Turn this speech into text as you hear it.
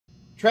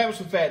Travis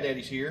with Fat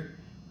Daddy's here.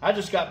 I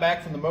just got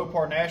back from the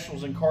Mopar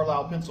Nationals in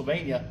Carlisle,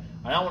 Pennsylvania,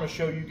 and I want to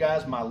show you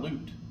guys my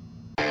loot.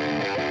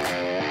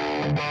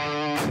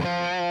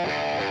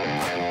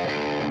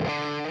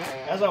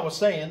 As I was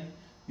saying,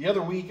 the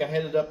other week I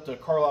headed up to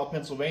Carlisle,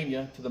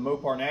 Pennsylvania to the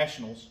Mopar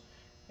Nationals,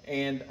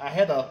 and I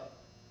had a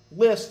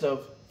list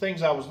of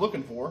things I was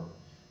looking for,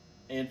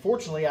 and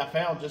fortunately I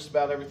found just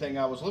about everything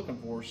I was looking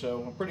for,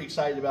 so I'm pretty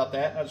excited about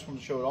that, and I just want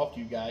to show it off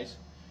to you guys.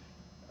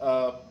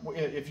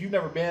 If you've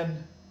never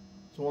been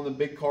to one of the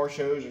big car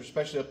shows, or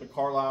especially up in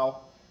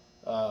Carlisle,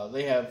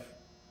 they have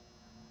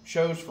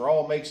shows for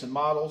all makes and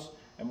models,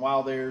 and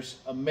while there's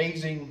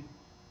amazing,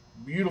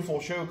 beautiful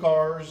show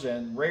cars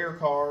and rare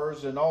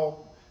cars and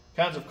all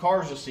kinds of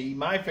cars to see,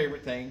 my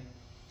favorite thing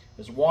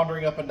is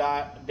wandering up and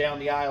down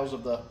the aisles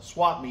of the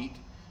swap meet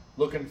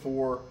looking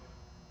for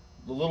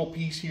the little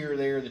piece here or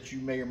there that you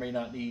may or may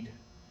not need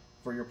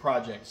for your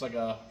projects, like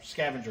a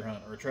scavenger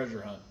hunt or a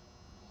treasure hunt.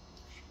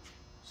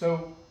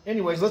 So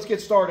anyways, let's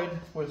get started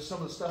with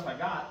some of the stuff I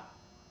got.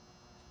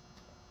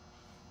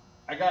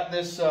 I got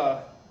this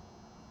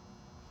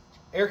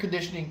air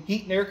conditioning,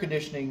 heat and air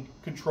conditioning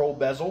control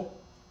bezel.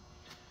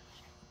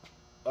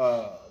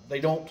 They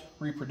don't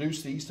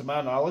reproduce these to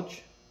my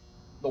knowledge.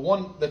 The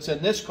one that's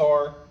in this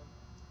car,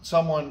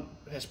 someone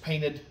has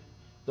painted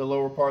the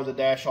lower part of the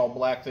dash all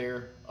black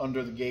there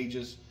under the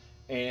gauges,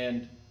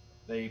 and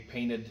they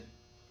painted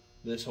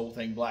this whole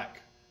thing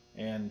black.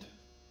 And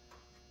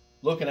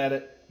looking at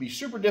it, it'd be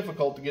super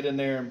difficult to get in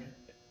there and,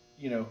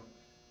 you know,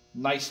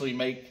 nicely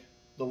make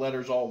the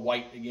letters all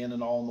white again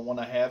and all in the one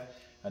I have.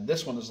 And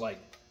this one is like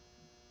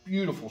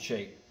beautiful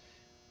shape.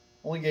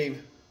 Only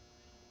gave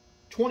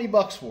 20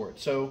 bucks for it.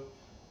 So,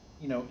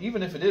 you know,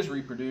 even if it is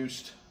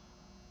reproduced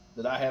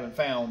that I haven't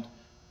found,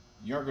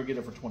 you aren't gonna get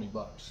it for 20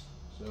 bucks.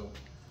 So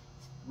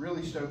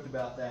really stoked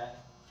about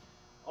that.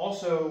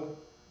 Also,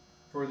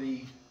 for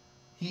the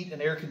heat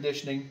and air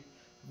conditioning,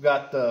 we've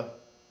got the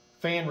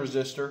fan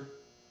resistor,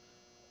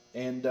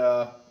 and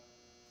the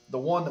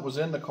one that was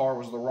in the car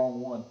was the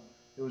wrong one.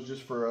 It was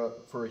just for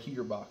a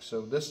heater box.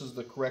 So this is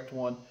the correct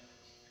one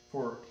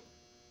for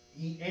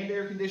heat and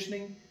air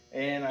conditioning,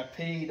 and I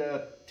paid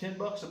 10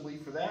 bucks, I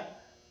believe, for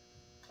that.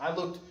 I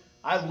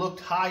looked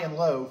high and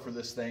low for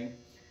this thing,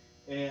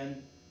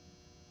 and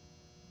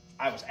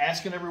I was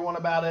asking everyone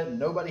about it, and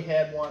nobody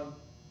had one.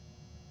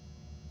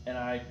 And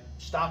I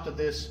stopped at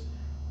this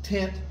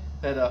tent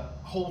that a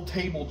whole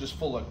table just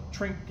full of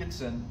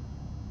trinkets and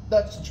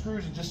nuts and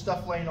screws and just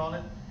stuff laying on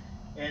it.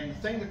 And the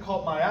thing that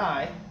caught my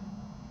eye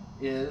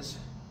is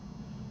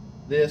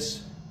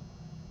this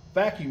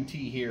vacuum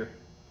tee here,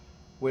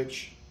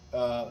 which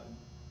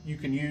you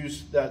can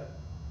use that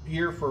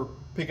here for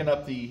picking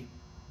up the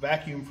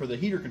vacuum for the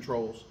heater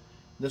controls.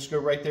 This go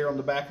right there on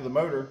the back of the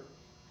motor.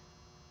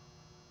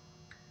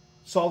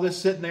 Saw this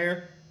sitting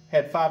there,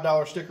 had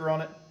 $5 sticker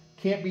on it.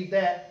 Can't beat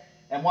that.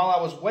 And while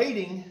I was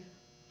waiting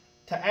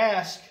to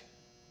ask,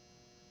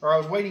 or I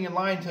was waiting in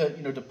line to,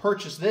 you know, to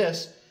purchase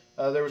this,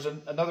 there was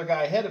another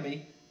guy ahead of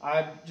me.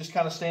 I just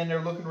kind of stand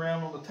there looking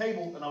around on the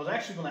table, and I was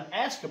actually going to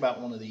ask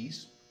about one of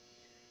these.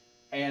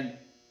 And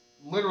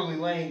literally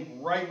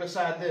laying right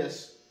beside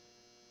this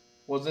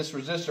was this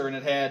resistor, and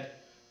it had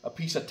a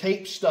piece of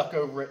tape stuck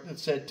over it that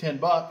said 10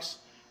 bucks,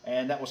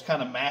 and that was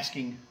kind of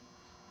masking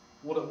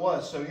what it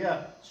was. So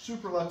yeah,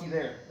 super lucky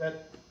there.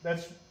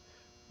 That's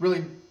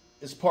really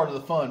is part of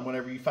the fun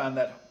whenever you find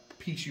that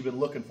piece you've been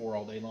looking for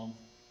all day long.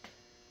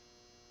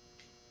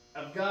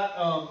 I've got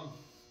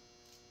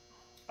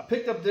I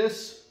picked up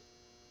this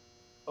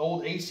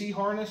old AC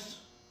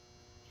harness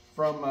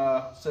from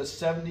it says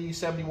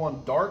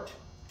 7071 Dart.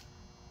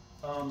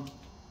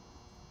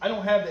 I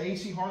don't have the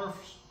AC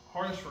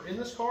harness for in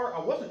this car. I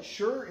wasn't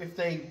sure if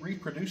they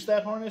reproduced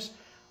that harness.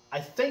 I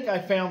think I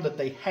found that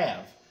they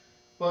have.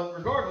 But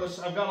regardless,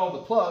 I've got all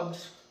the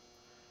plugs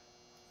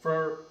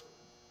for,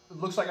 it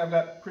looks like I've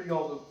got pretty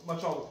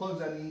much all the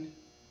plugs I need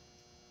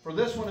for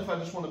this one if I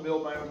just want to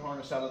build my own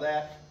harness out of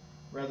that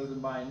rather than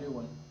buy a new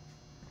one.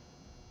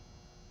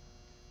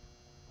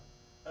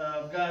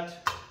 I've got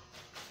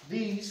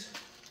these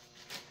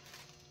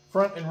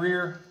front and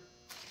rear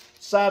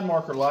side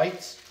marker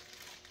lights.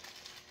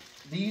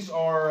 These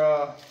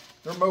are,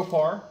 they're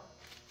Mopar,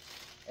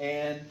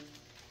 and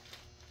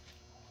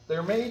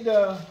they're made,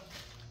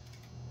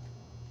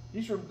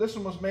 this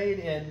one was made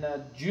in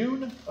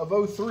June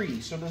of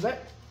 '03. So does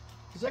that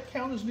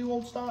count as new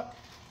old stock?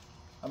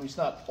 I mean, it's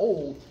not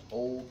old,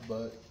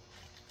 but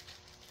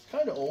it's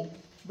kind of old.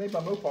 It's made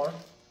by Mopar.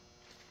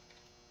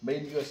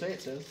 Made in USA,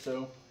 it says.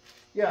 So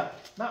yeah,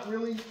 not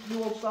really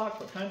new old stock,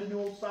 but kind of new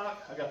old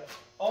stock. I got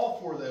all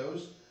four of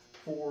those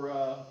for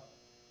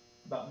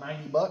about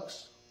 90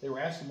 bucks. They were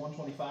asking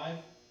 125,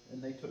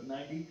 and they took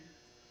 90.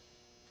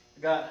 I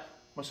got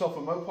myself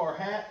a Mopar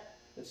hat.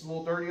 It's a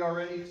little dirty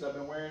already because I've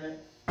been wearing it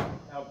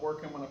out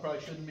working when I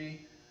probably shouldn't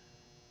be.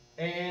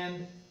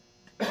 And,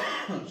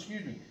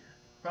 excuse me,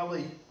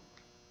 probably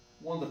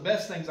one of the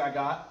best things I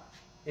got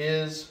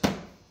is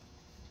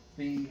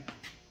the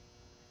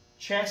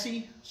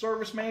chassis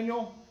service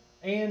manual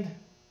and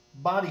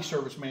body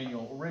service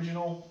manual,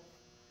 original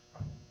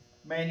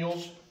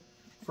manuals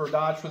for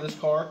Dodge for this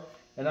car,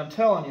 and I'm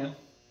telling you,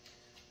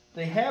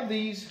 they have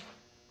these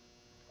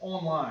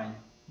online.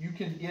 You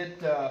can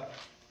get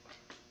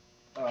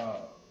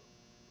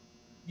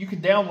you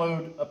can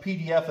download a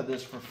PDF of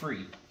this for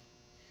free.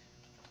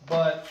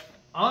 But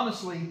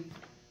honestly,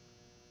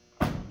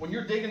 when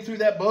you're digging through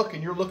that book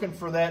and you're looking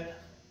for that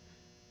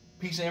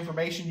piece of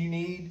information you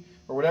need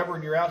or whatever,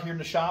 and you're out here in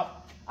the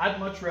shop, I'd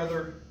much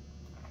rather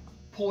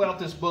pull out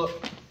this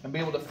book and be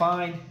able to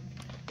find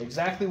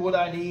exactly what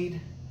I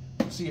need,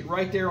 see it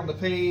right there on the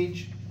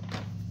page.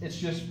 It's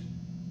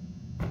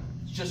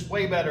just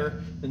way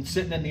better than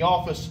sitting in the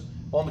office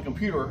on the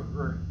computer,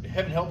 or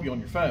heaven help you, on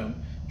your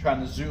phone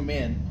trying to zoom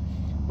in.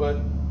 But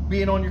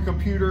being on your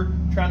computer,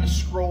 trying to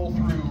scroll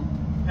through,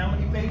 how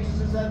many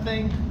pages is that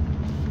thing?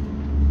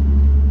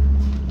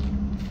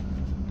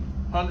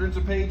 Hundreds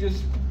of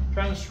pages.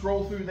 Trying to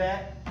scroll through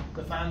that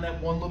to find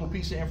that one little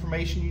piece of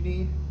information you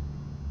need.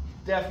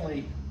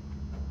 Definitely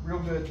real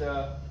good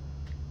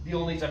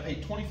deal on these. I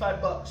paid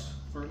 25 bucks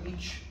for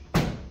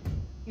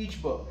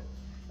each book,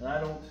 and I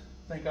don't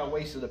think I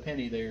wasted a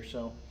penny there.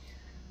 So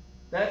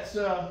that's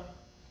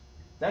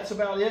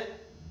about it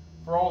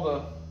for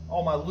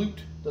all my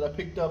loot that I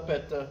picked up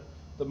at the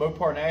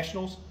Mopar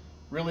Nationals.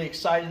 Really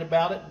excited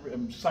about it.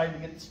 I'm excited to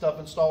get the stuff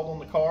installed on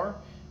the car,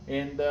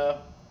 and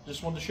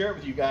just wanted to share it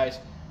with you guys.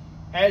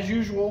 As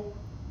usual,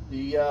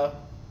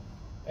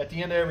 at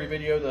the end of every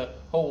video, the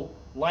whole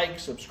like,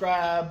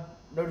 subscribe,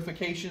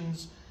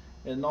 notifications,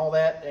 and all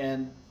that.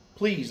 And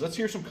please, let's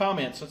hear some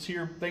comments. Let's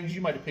hear things you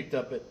might have picked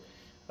up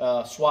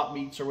at swap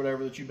meets or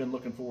whatever that you've been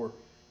looking for.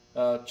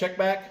 Check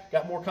back.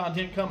 Got more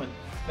content coming.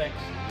 Thanks.